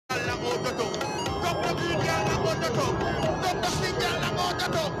out the tongue. Drop the green girl long out the tongue. Drop the skin girl long out the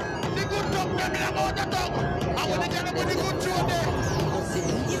tongue. The good tongue them long out the tongue. I want to get them with the good throat there.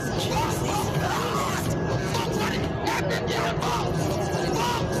 Fuck for it. Every girl bounce.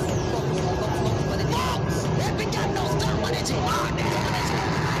 Bounce. Bounce. Every girl no stop managing.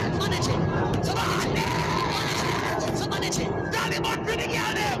 Managing. Managing. Daddy man for the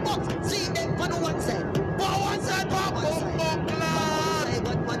girl there. See them on one side. One side, pop.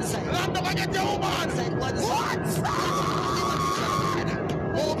 One side. Land up and get your woman. One side.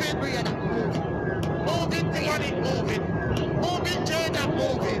 Move it, Brianna. Move it, Brianna. Move it. Move it, Jada.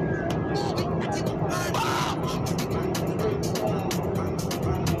 Move it. Move it. That's it.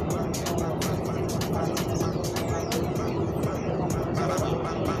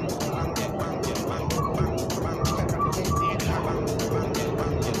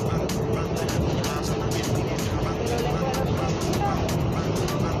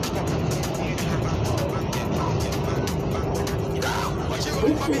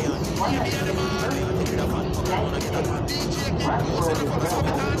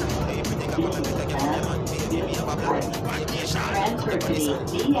 Transfer to the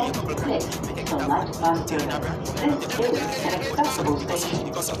DX6 Select Bus Service. This is an accessible station.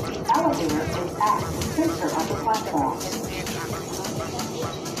 Elevator is at the center of the platform.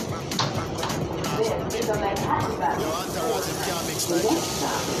 This is a Manhattan bus. The next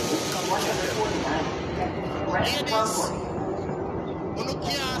stop is 149. West Parkway.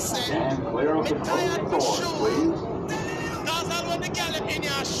 And clear up the closing doors, please. When the girl in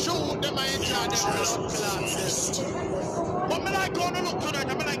your shoe, them I enjoy them blood clots. But me like going to look tonight,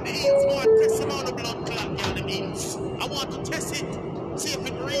 I like the heels more test them on the blood clot, girl, the heels. I want to test it, see if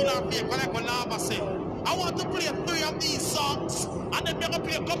it's real or fake, like what Lava said. I want to play 3 of these songs, and then I'm going to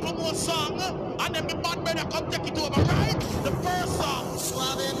play a couple more songs, and then the band better come take it over, right? The first song.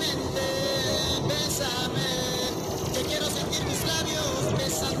 Suavemente, bésame, que quiero sentir mis labios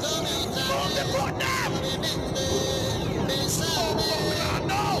besándome otra vez. Suavemente.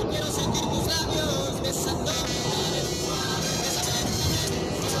 Quiero sentir tus labios besándome.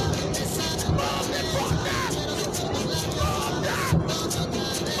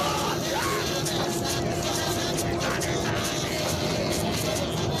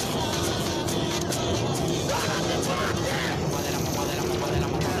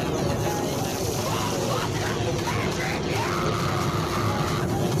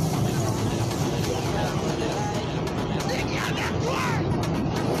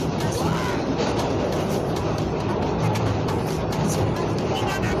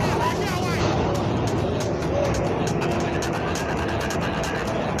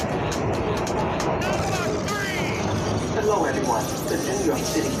 Hello everyone, the New York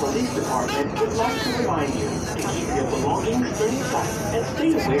City Police Department would like to remind you to keep your belongings in sight and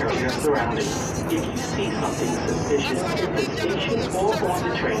stay aware of your surroundings. If you see something suspicious at the station or on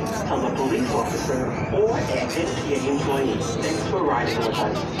the train, tell a police officer or an MTA employee. Thanks for riding with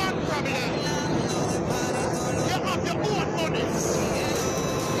us.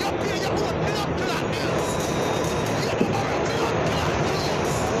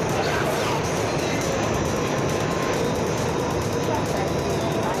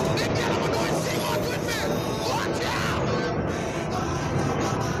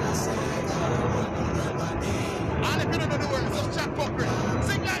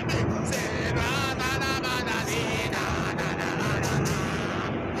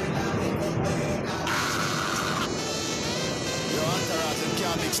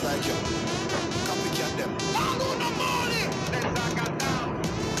 Like you. Copycat them. All on the morning. Then knock it down.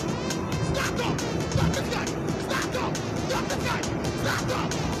 Stop up. Stop this guy. Stop up. Stop this guy. Stop up.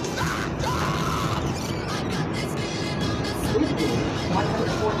 Stop up. I got this feeling on the side.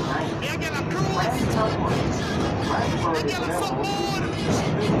 149. They get a crew. West Parkway. They get a support.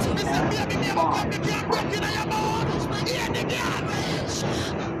 Listen, baby, me have a gun. The gun breaking on your board. Hear the gun.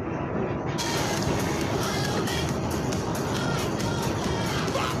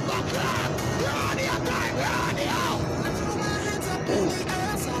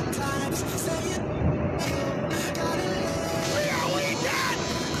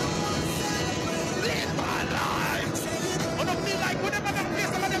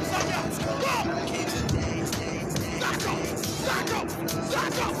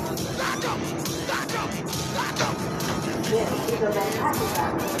 This is a Manhattan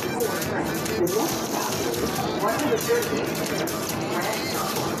bus. The next stop is 130.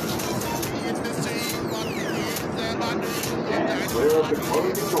 And clear up the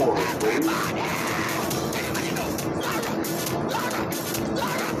closing doors, please.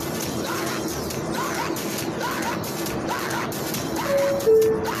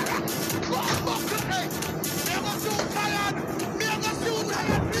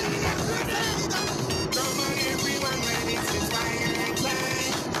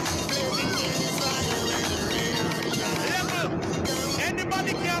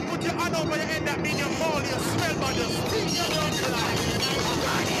 your hand over your head, that means you fall, you smell, but you stink your blood clot.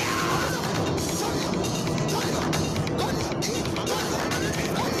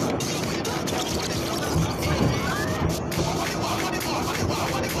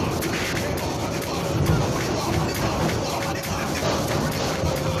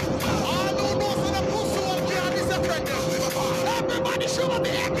 All who knows for the pussy will can't disappoint them. Everybody show me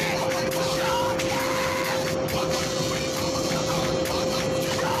again.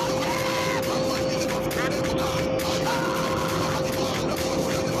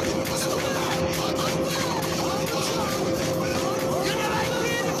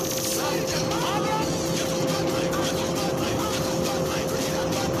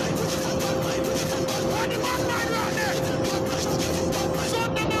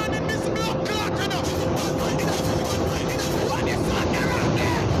 Sunday morning, Miss Blood Clot, you know. What is Sunday around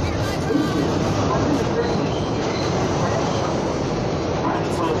there?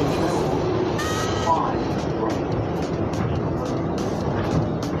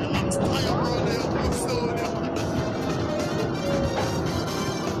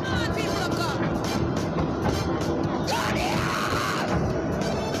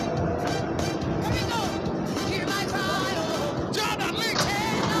 Jordan Link.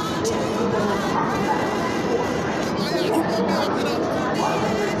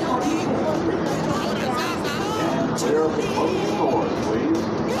 Clear up the closing doors, please.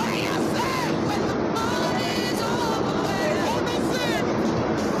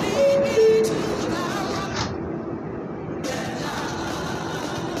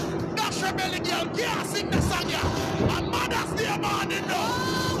 Dash Rebelli girl, can't sing the song, yeah. And Mother's Day morning, no.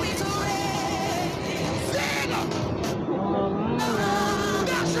 Sing!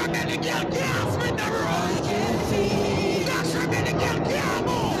 Dash Rebelli girl, can't spin the road. Dash Rebelli girl, can't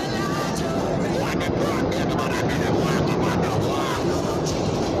move. What the problem, man, I mean, walk up on the wall.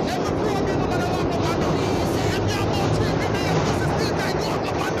 Every problem, man, I walk up on the wall. If you're about 3 minutes, your pussy still tight, walk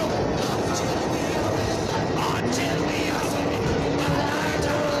up on the wall. Until we are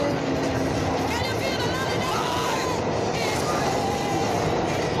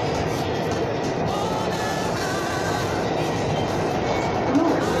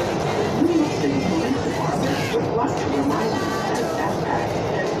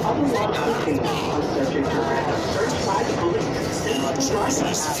Subject to random search by the police and driving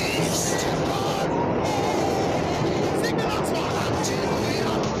habits. sing the last one. Until we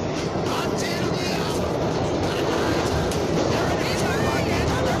are. They're ready to go again.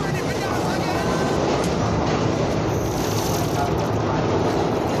 They're ready for dance again.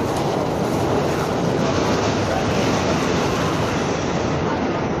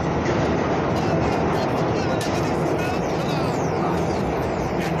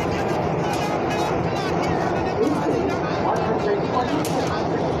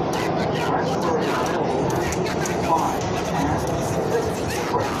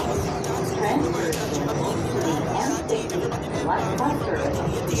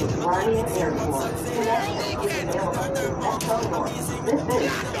 Ryan Airport. Connection is available through Metro North. This is an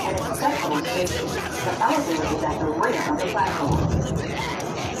exceptional station. The elevator is at the rear of the platform.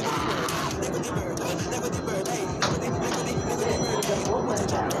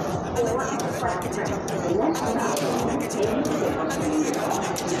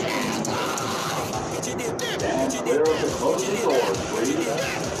 And clear up the closing doors, please.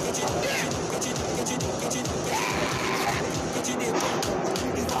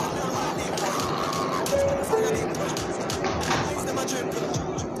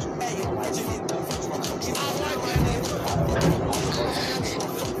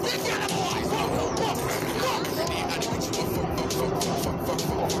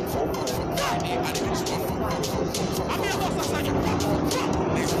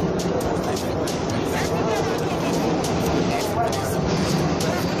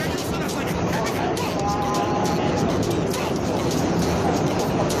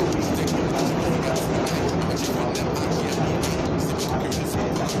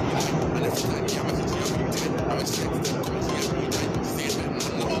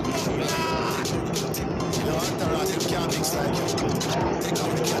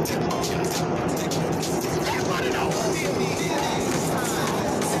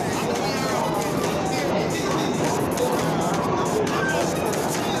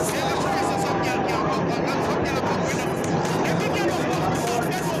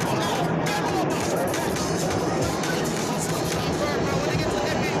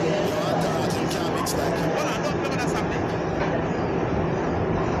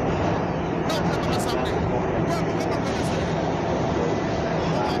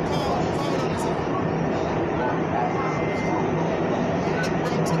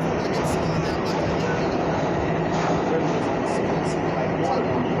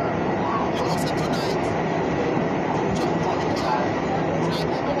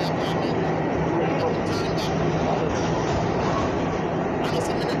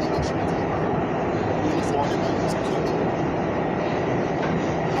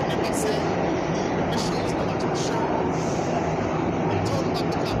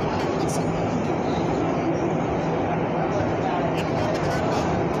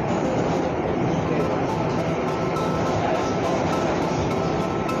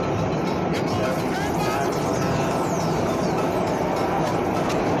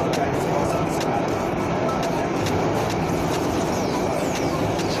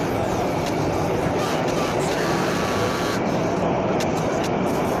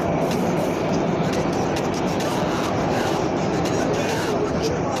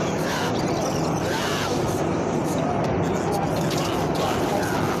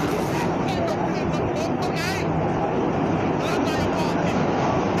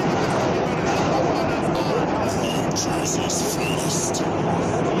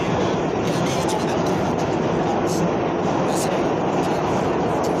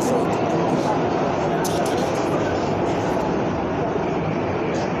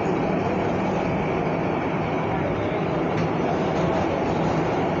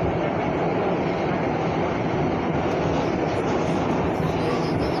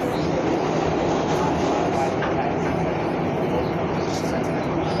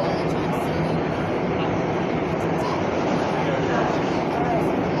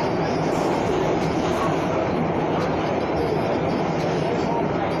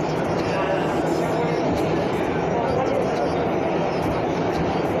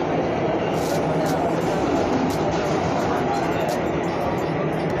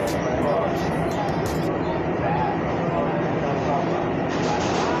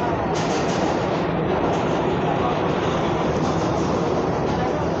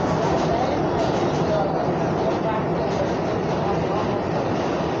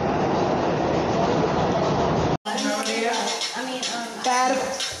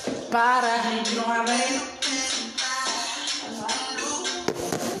 Para. You don't have any?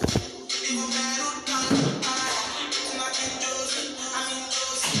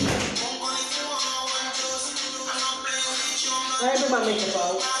 I do my makeup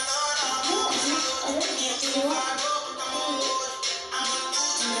out.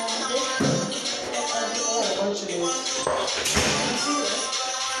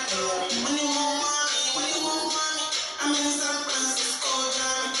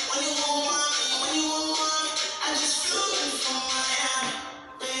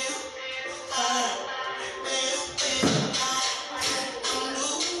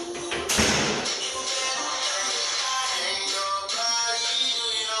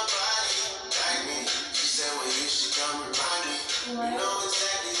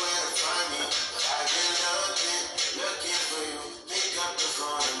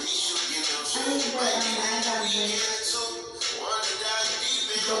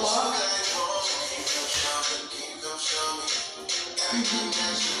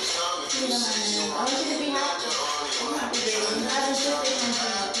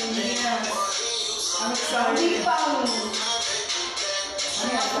 I'm sorry.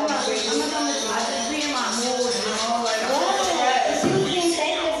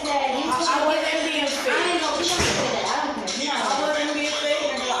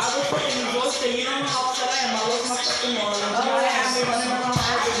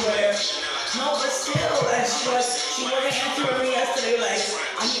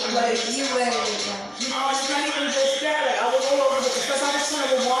 You were, you know, it's not even just that. Like, I was all over because I was trying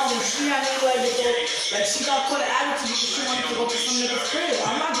to rewind and she had me like she got put an attitude because she wanted to go to some nigga's crib.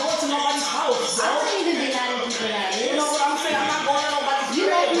 I'm not going to nobody's house, bro. I wouldn't even be mad at you for that. You know what I'm saying? I'm not going to nobody's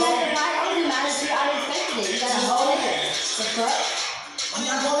crib. You know why I wasn't mad at you? I respected it. You gotta hold it. The fuck? I'm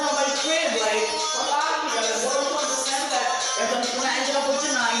not going to nobody's crib. Like, fuck out of here. Like, what do you understand that? When I ended up with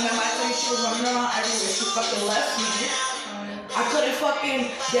Janai, remember I told you she was running around everywhere. She fucking left me. I couldn't fucking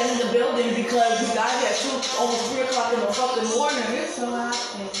get in the building because we got here at almost 3 o'clock in the fucking morning. So happy.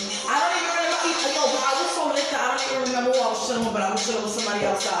 I don't even remember. Yo, I was so lit that I don't even remember who I was chilling with, but I was chilling with somebody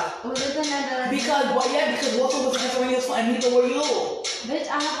outside. Was it another? Because Walter was answering his phone, and neither were you.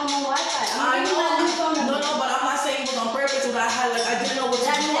 Bitch, I have my own Wi-Fi. I know. No, but I'm not saying it was on purpose. But I had I didn't know what to do.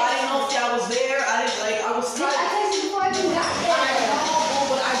 I didn't know if y'all was there. I didn't I was tight. I texted you before I even got there. I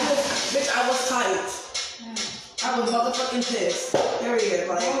know, but I was tight. I was motherfucking pissed. Period.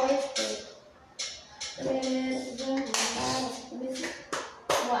 Like.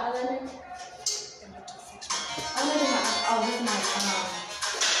 What? I live in my. Oh, this is my.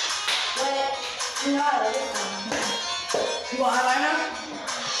 You want eyeliner?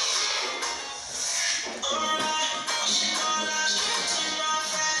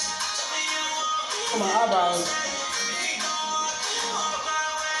 For my eyebrows.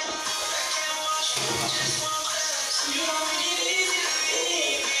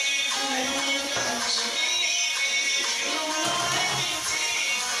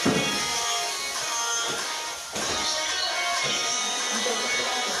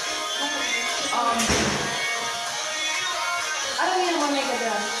 I don't even want to make it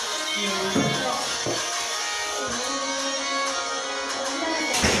done.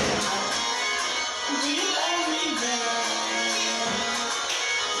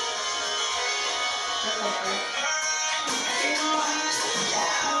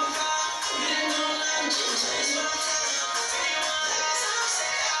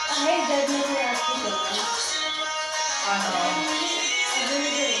 I hate that movie I think of. I know. I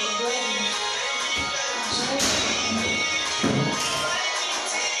really did.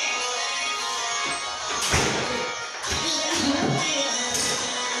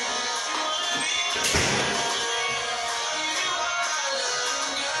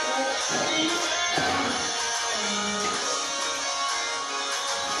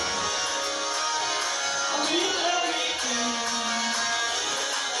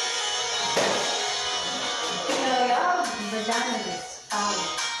 Vagina is foul.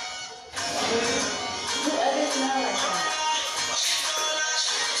 Whoever smell like that?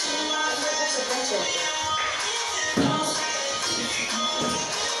 That's offensive.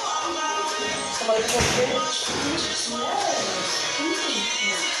 Somebody just did it.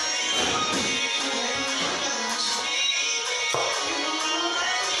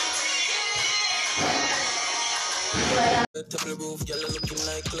 Table roof, y'all looking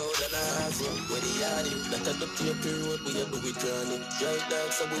like cloud and a half. Where the yard is, that a dirty up the road, we a do it running. Drive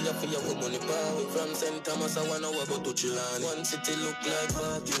dogs, so we a for your money power. From St. Thomas, I wanna go to Chilani. One city look like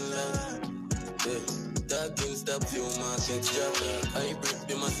parking lot. Yeah, talking stop, few markets drop. Hybrid,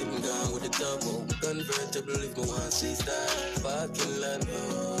 be my sitting down with the turbo. Convertible if me want see style. Parking lot,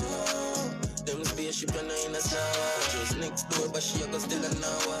 them spaceship and I in a star. Just next door, but she a go still an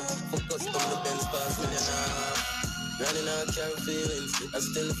hour. Focus on the Benz pass $1.5 million. Running out carry feelings. I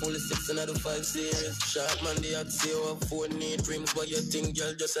still fully 6 and out of 5 series. Sharp man, they had zero 4 need rims. But you think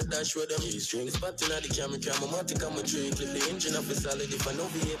y'all just a dash with them G-strings. Spotting at the camera, matic on my tree. Clip the engine off a solid if I know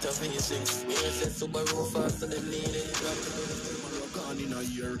V8 or V6. Me said Subaru faster than needed. Gone in a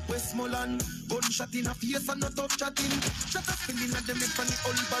year. Westmoreland, gunshot in a face and not tough chatting. Shut up, spinning at them in the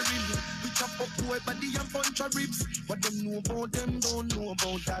old barrel. We chop up boy body and punch a ribs. What them know about them don't know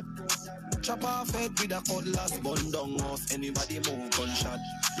about that. Chop off head with a cutlass, bun down house. Anybody move gunshot.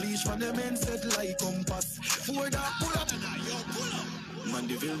 Bleach from them men set like compass. For that pull up. Man,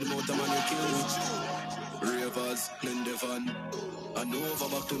 the build motor man you kill. Ravers, Glendevon. And over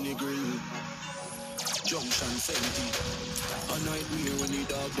back to the grill. Junction 70. A nightmare when the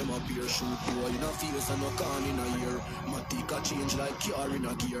dog them appear. Shoot boy in a face and a can in a ear. Matica change like car in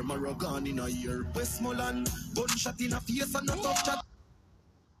a gear. Maragon in a ear. Westmoreland, gunshot in a face and a tough chat.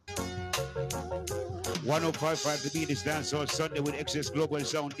 1055 to be this dance on Sunday with Excess Global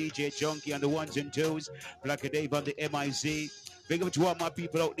Sound, DJ Junkie on the ones and twos, Black Dave on the MIC. Big up to all my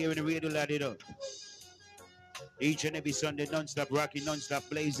people out there in the radio, light it up. Each and every Sunday, non-stop rocking, non-stop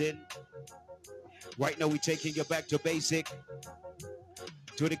blazing. Right now, we're taking you back to basic,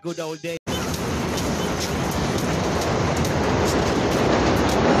 to the good old days.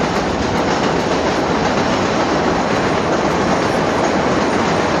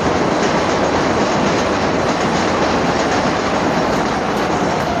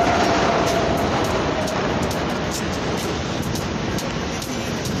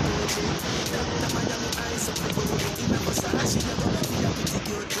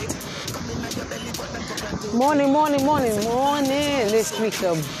 Morning, morning, morning, morning. This week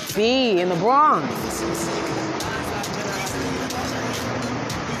the B in the Bronx.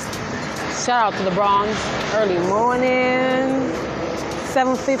 Shout out to the Bronx. Early morning,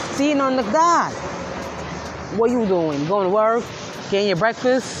 7:15 on the dot. What you doing? Going to work? Getting your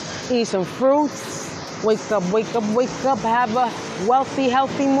breakfast? Eat some fruits? Wake up, wake up, wake up. Have a wealthy,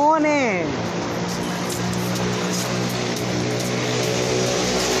 healthy morning.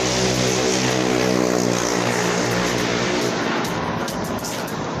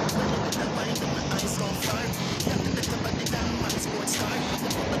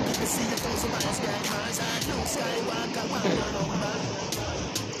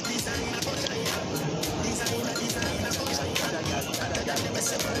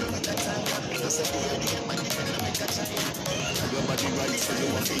 Your body right, so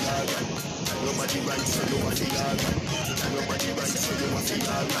you want to Nobody right, so you want to be alright. Nobody right, so you want to be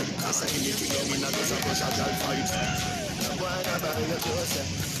alright. Cause anything you mean, I just a push a girl fight. I wanna buy your closer.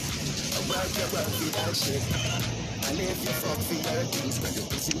 I work for that shit. And if you fuck for your things, when you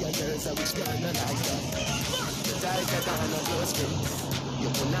pussy your girls, I wish girl not like that. You tighter than a clothespin. You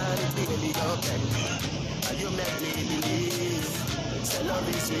put on it daily open. And you make me believe. So love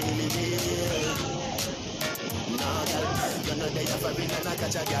is really real. No, girl, you know they have a ring and I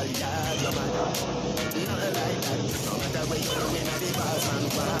catch a girl, yeah, no matter. Nothing like that. No matter where you're in the bars and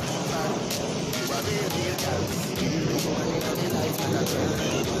bar. You are real girl. You want it on the life like a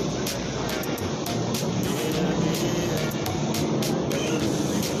girl.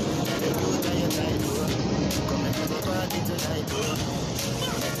 Come and have a party tonight, bro.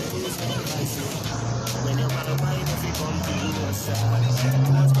 When you wanna wine, if you come to your side,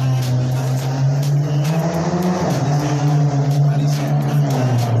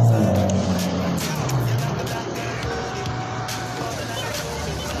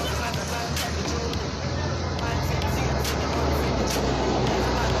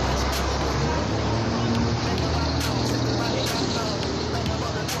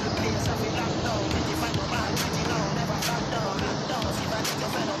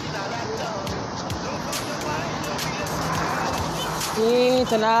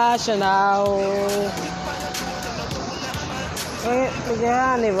 International.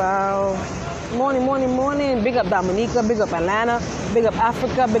 Morning. Big up Dominica, big up Atlanta, big up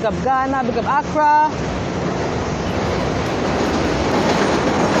Africa, big up Ghana, big up Accra.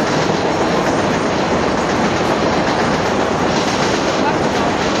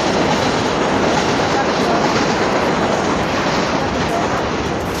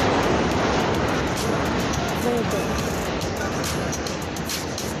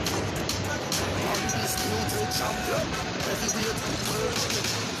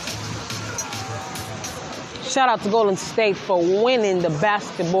 Shout out to Golden State for winning the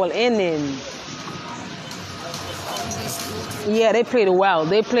basketball inning. Yeah, they played well.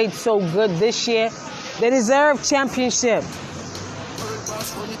 They played so good this year. They deserve championship.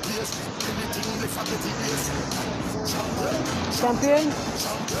 Champion?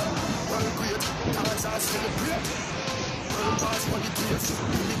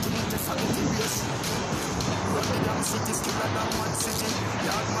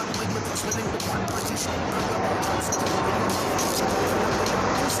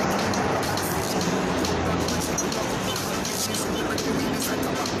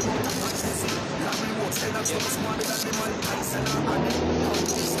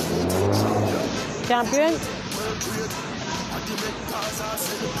 Champion?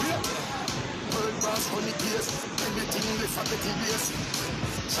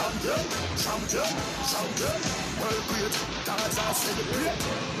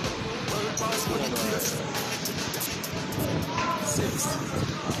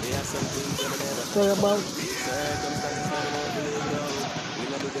 What about?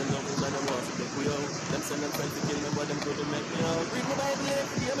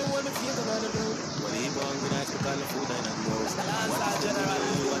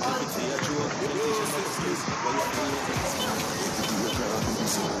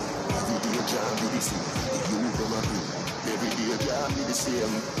 Every day can't be the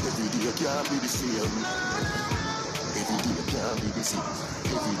same. Every day can't be the same. Every day can't be the same.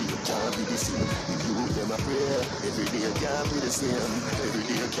 Every day can't be the same. If you them a prayer, every day can't be the same. Every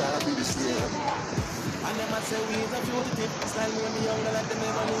day can't be the same. And them a say we is a fugitive. Style when me younger like them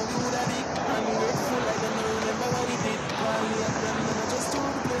never knew who that is. And we grateful like them don't remember what he did. While we have them, them just to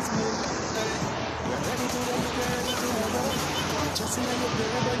replace me. We're ready to them, ready to them. Just in your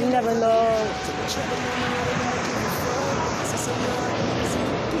bed, You never know.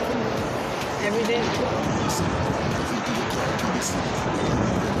 Every day.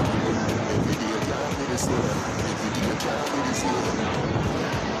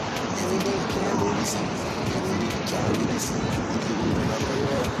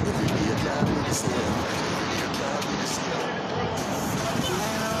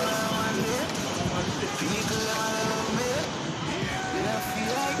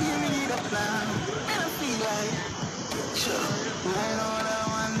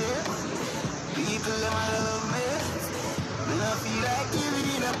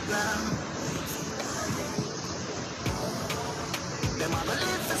 Them a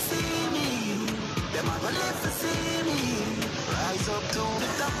live to see me. Them a live to see me. Rise up to the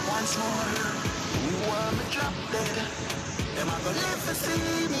top once more. Who want me drop dead? Them a live to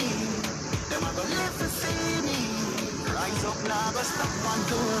see me. Them a live to see me. Rise up now, go stop one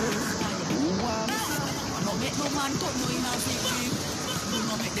door. Who want me? No make no man put no in a victory. Do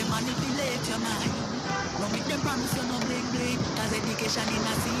not make the manipulate get your mind. Run with them promise you no bling bling, cause education in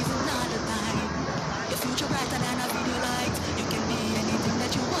a season all the time. Your future brighter than a video light. You can be anything that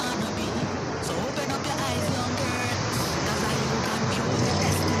you wanna be. So open up your eyes, young girl, cause I you control your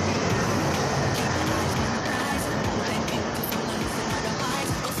destiny. Keep your eyes on the prize, open beautiful eyes and otherwise.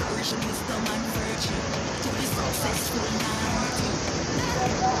 Go flourish wisdom and virtue to be successful in life.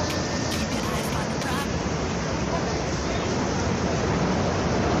 Keep your eyes on the prize.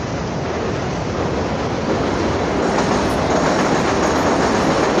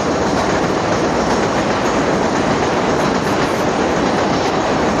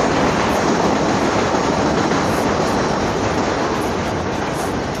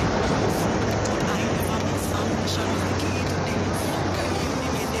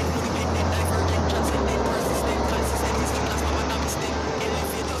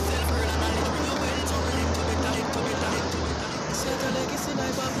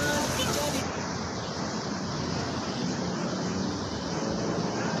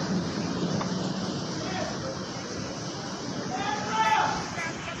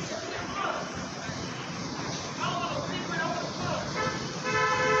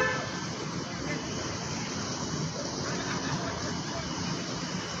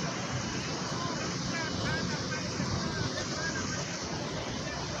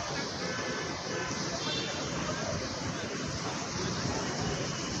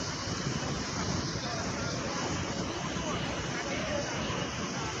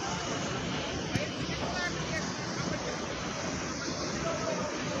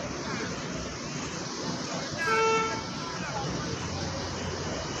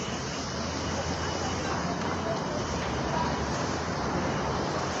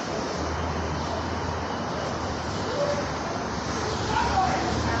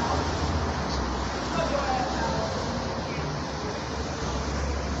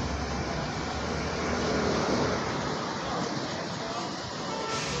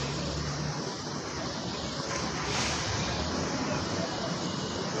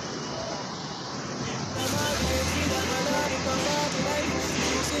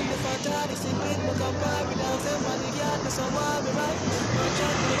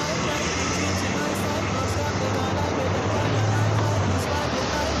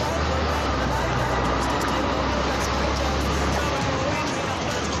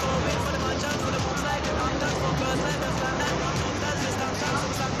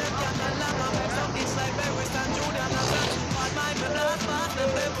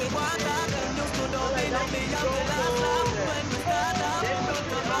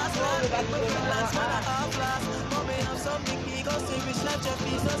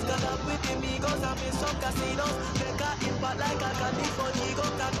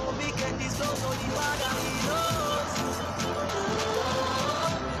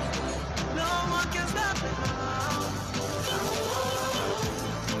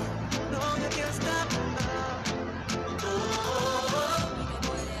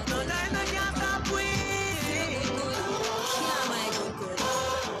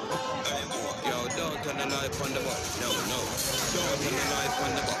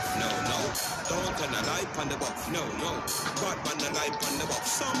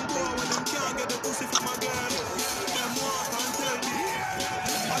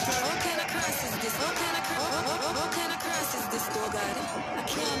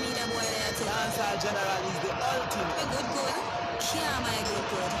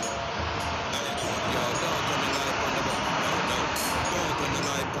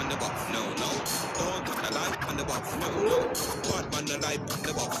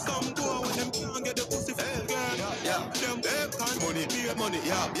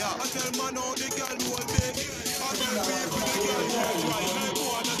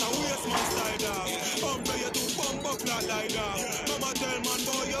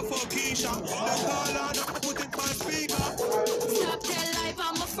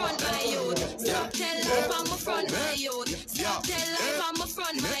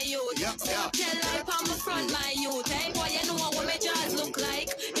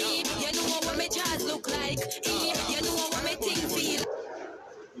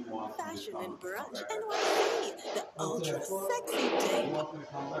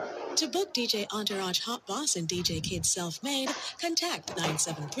 To book DJ Entourage Hot Boss and DJ Kid Self-Made, contact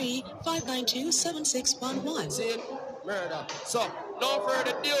 973-592-7611. See it? Murder. So, no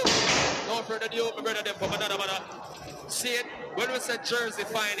further ado. No further ado, my brother, them from another mother. See it? When we say Jersey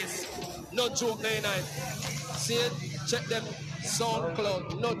finest, no joke 99. See it? Check them.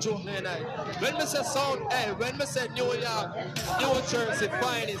 SoundCloud, no joke 99. When we say sound, when we say New York, New Jersey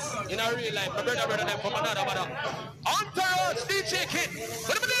finest, in a real life, my brother, them from another mother. Entourage DJ Kid.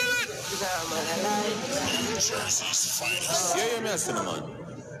 What am I doing? Yeah, me a man.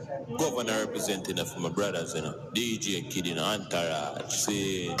 Governor representing for my brothers, DJ Kid in Entourage.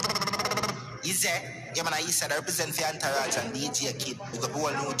 See. Is there? Yeah, man, I said I represent the Entourage and DJ Kid. We got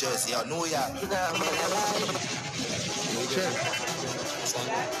whole New Jersey or New York.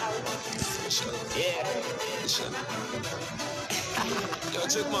 Yeah. Yo,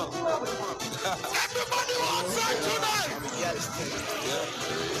 check man. Everybody outside tonight. Yeah.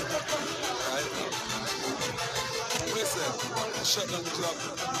 Right. Listen, shut down the club.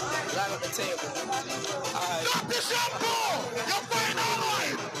 Line up the table. Alright. Stop the shampoo. You're fine all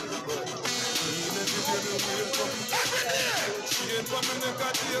right. Every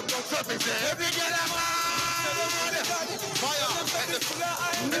day. Every day, fire.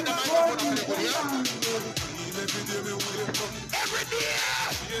 Every day.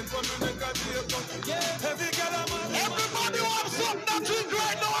 Everybody wants something to drink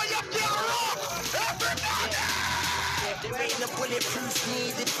right now. You can't rock. Everybody. There ain't no bulletproof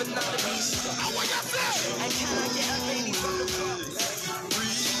needed for none of these. How what you say? I can't get a lady from the front.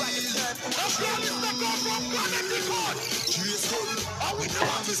 Let's go, let's go from Connecticut. Are we know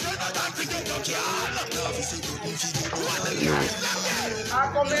how to say that time to get your girl?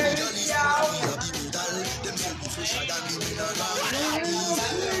 What the hell is that?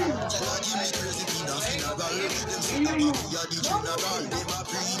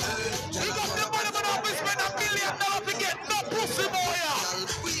 We got the money, but now we spend $1 million to get no pussy boy.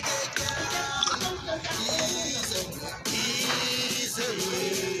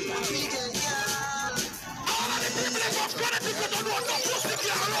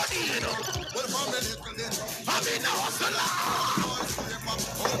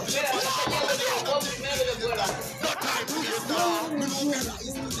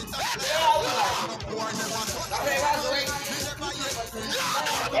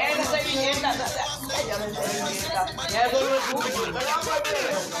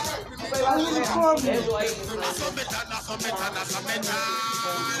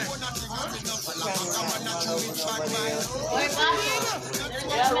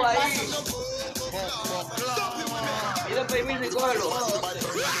 Pido permiso y cógelo.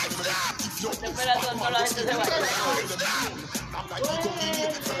 Espera, toda la gente se va.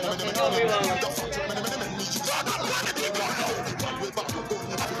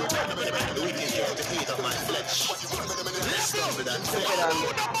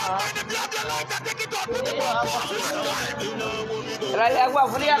 Trae agua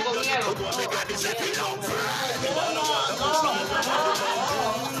fría con hielo.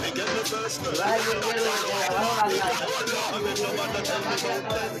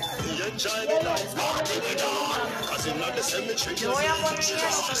 Yo voy a poner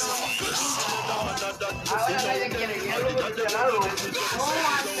ahora nadie quiere hielo.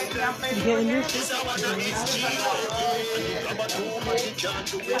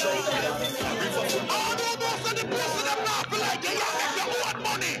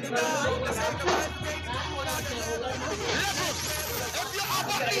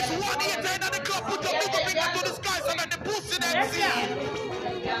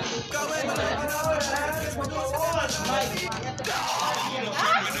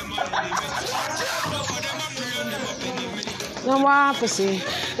 No want to see.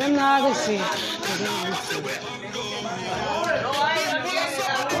 Them not gonna see.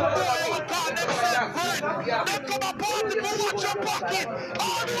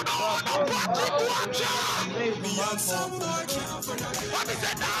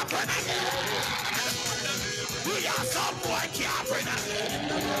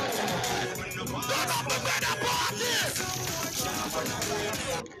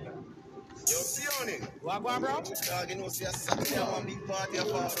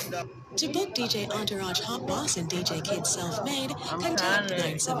 To book DJ Entourage Hot Boss and DJ Kid Self-Made, contact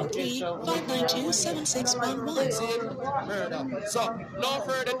 973-592-7611. So, no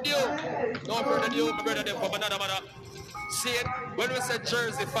further ado, my brother, them from another mother. See it? When we say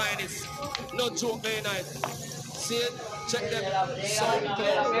Jersey finest, no joke day night. See it? Check them.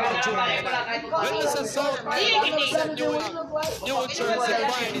 SoundCloud, no joke day night. When we say SoundCloud, when we say New Jersey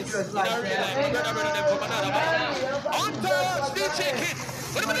finest, in our real life, my brother, them from another mother. Entourage, DJ Kid.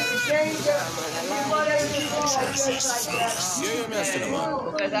 What am I doing? Yeah, me a man.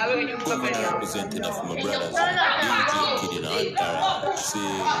 Governor representing for my brothers. DJ Kid in Entourage.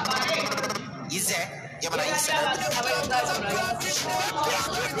 See. Is there? Yeah, man, I said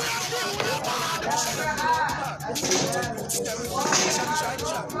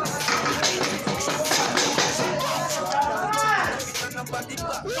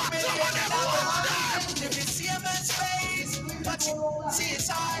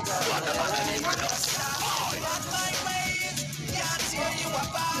seaside. What the man in the but my ways can't tear you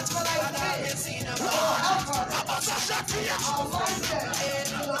apart. And I've seen a I must have shot to you. I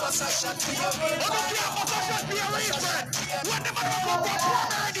must have shot to you. I don't care what I shot to your reason. When the man go from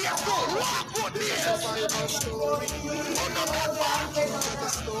primary to school, walk good days. On the level,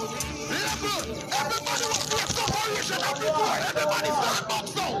 everybody was doing separation of the board. Everybody stand up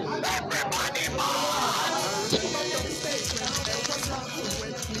so. Everybody mad.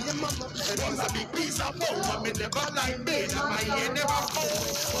 It was a big piece of bone, but me never like me, and my ear never cold.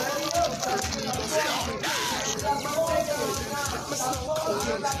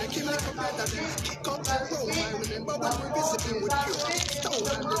 Kick up the road, I remember when we visiting with you. Stone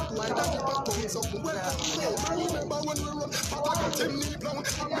and the white and the bones of the welcome home. I remember when we run, but I got him knee blown.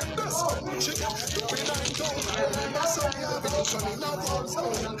 I'm the best one, she got to be lying down. I remember some aviation in a war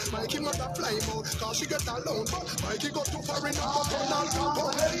zone, and Mikey mother fly mode, cause she get alone. But Mikey got too far in a bottle and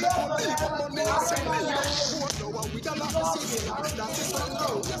compound. Money and say me no, we got a lot of system. That is one go.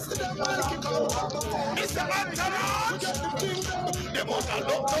 Yesterday, Mikey called Mr. Antaron. They want a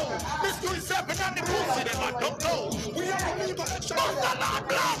look down. Mr. 7 and the pussy, they want look down. We are the people that shut the Lord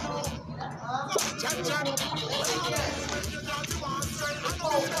block.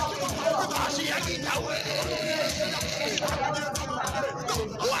 She a get away.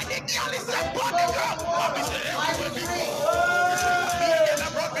 Why the girl is a body girl? What the girl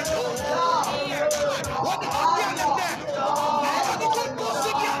is there? What the girl is there? The good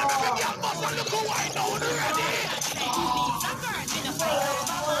pussy girl, the girl must look who I know already.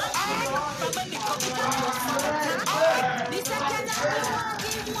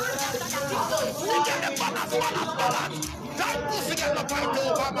 That pussy get the fight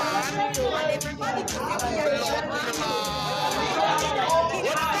over, man.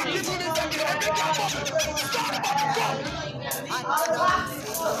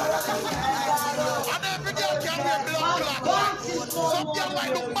 And every girl can wear blood clot. Some girl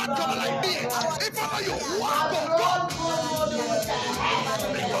might look bad coming like me. If I know you walk out,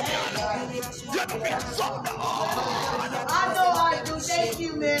 you don't be some. I know I do. Thank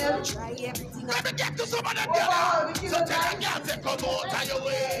you, man. Let me get to some of them girl. So tell them girls to come out of your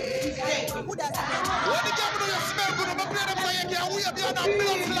way. When the girl do you smell good, I'm going to play them so you can wear behind a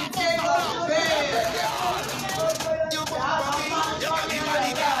blood clot. You can be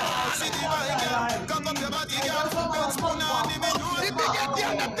body girl. City body girl. Cock up your body girl. Don't spoon on the menu. The big girl,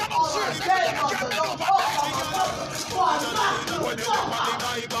 them come up straight. They can't bend over there. When you're the body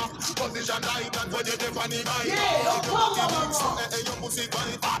biker, position like that. When you're the body biker, your pussy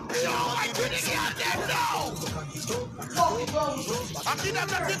bite. I couldn't hear them now. I'm in a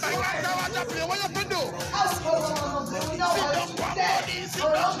traffic. I can't watch play. What you can do? Sit down, one body. Sit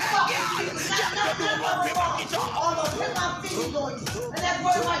down, girl. Just do one thing, back it up. And that's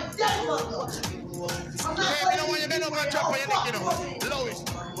where my death was. I'm not you get up and drop on your neck, you know. Blow it.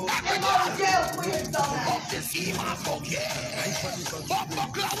 Up this evil okay.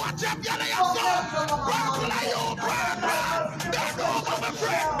 Watch up, you know.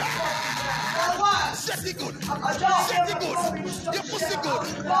 Set it good. Set it good. Your pussy good.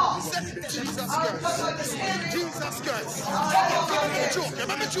 Set it. Jesus Christ. Jesus Christ.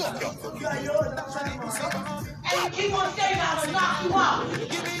 Let me choke you. And you keep on saying I will knock you out.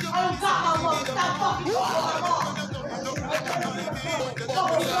 I'm talking about stop fucking you up.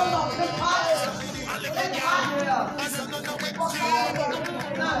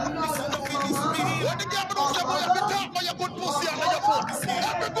 What the girl don't say, boy, you can talk about your good pussy and your foot.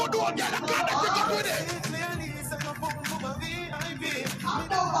 Every good one, girl, I can't take up with it.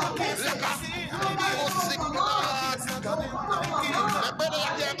 I better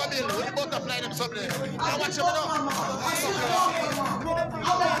like you ever been with the butterfly them someday. Now watch them now.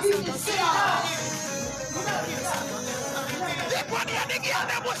 They put the girl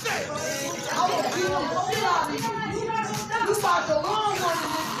them will say. You start the wrong one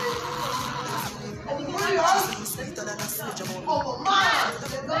in this bitch. Oh, my.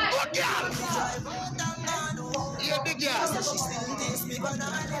 Good girl. You're the girl.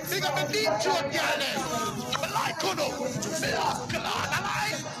 Big up a deep throat girl then. I like you know. Me love Claude, I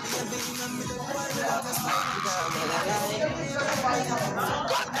like.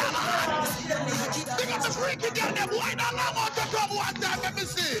 God damn it. Big up the freaky girl them. Why not long out the tongue one time? Let me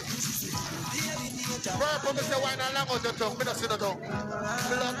see. Purple, me say why not long out the tongue? Me don't see the tongue.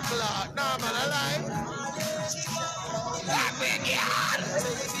 Blood Claude. No man, I like. That big girl.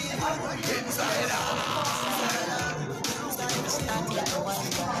 Inside out.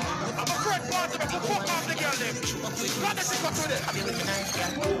 I'm a friend party, but fuck off the girl them. Got the sick up with it.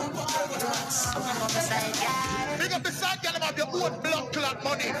 Big up the side girl about your own blood clot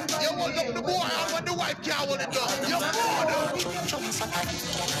money. You hold up the boy and when the wife can't hold it down. You're bored.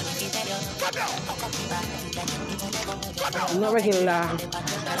 No regular.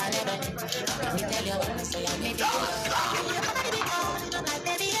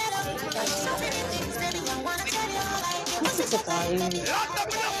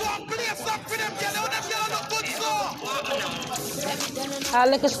 I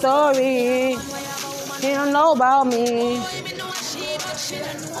like a story. He don't know about me.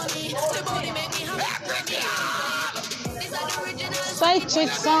 Side chick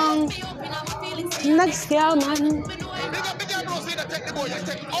song. Next girl, man.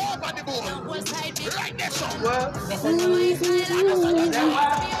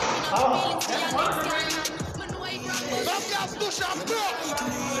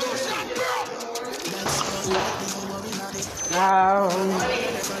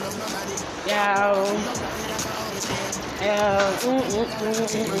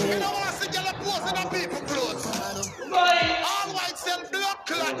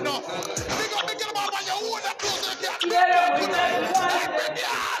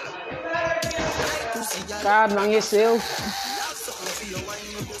 God, man, yourself.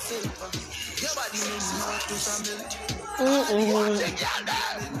 I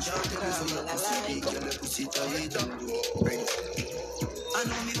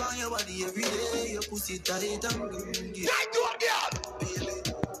know me want your body every day, your pussy tight and good.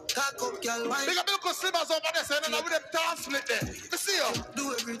 Cock up, girl, wine. Big up the slippers over there, saying that with them dance split there. You see you?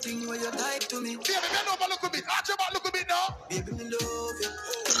 Do everything where you type to me. Baby, bend over, look a bit. Arch your back, look a bit now. Baby, me love you.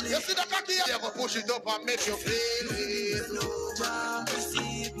 You see the cocky here? You go push it up and make you feel it.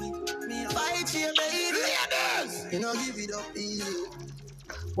 Receive me. Me fight for you, baby. Ladies! You know, give it up easy.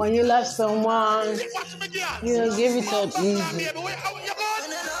 When you love someone, you don't give it up easy.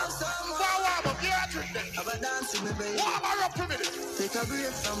 Take a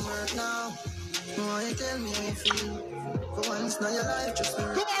break from work now. No, you tell me how you feel. For once, now your life just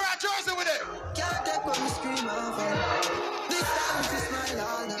work. Come on, Jersey with it. Can't take when you scream out. This time you smile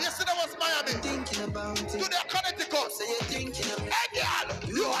all night. Yesterday was Miami. Thinking about it. Today, Connecticut. So you're thinking of it. Hey, girl,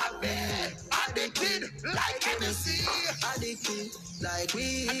 you have been addicted like Hennessy. Addicted like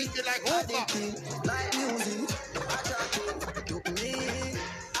weed. Addicted like hookah. Addicted like music. Attracted to me.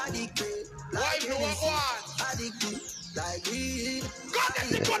 Addicted like Hennessy. Addicted like weed. God,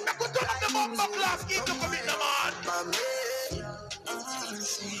 this is what I could turn up the bumper class. Keep to commit the man.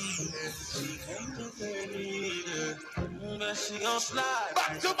 She gon' slide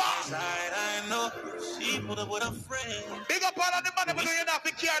back to back. I know she put up with a friend. Big up all of the money, but you not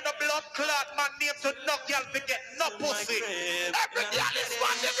be carrying the blood clot man name to no girl to get no pussy. Every girl is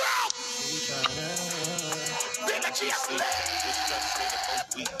on the ground. Big up she a slave.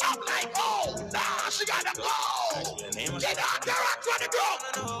 I'm like, oh, nah, she gotta go. Get out there on the ground.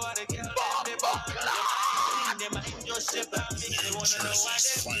 Bumper clot. They mind your shit about me. They wanna know why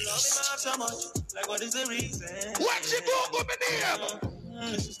they love him so much. Like, what is the reason? What she do with me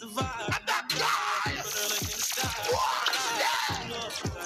name? This is the vibe. And that guy.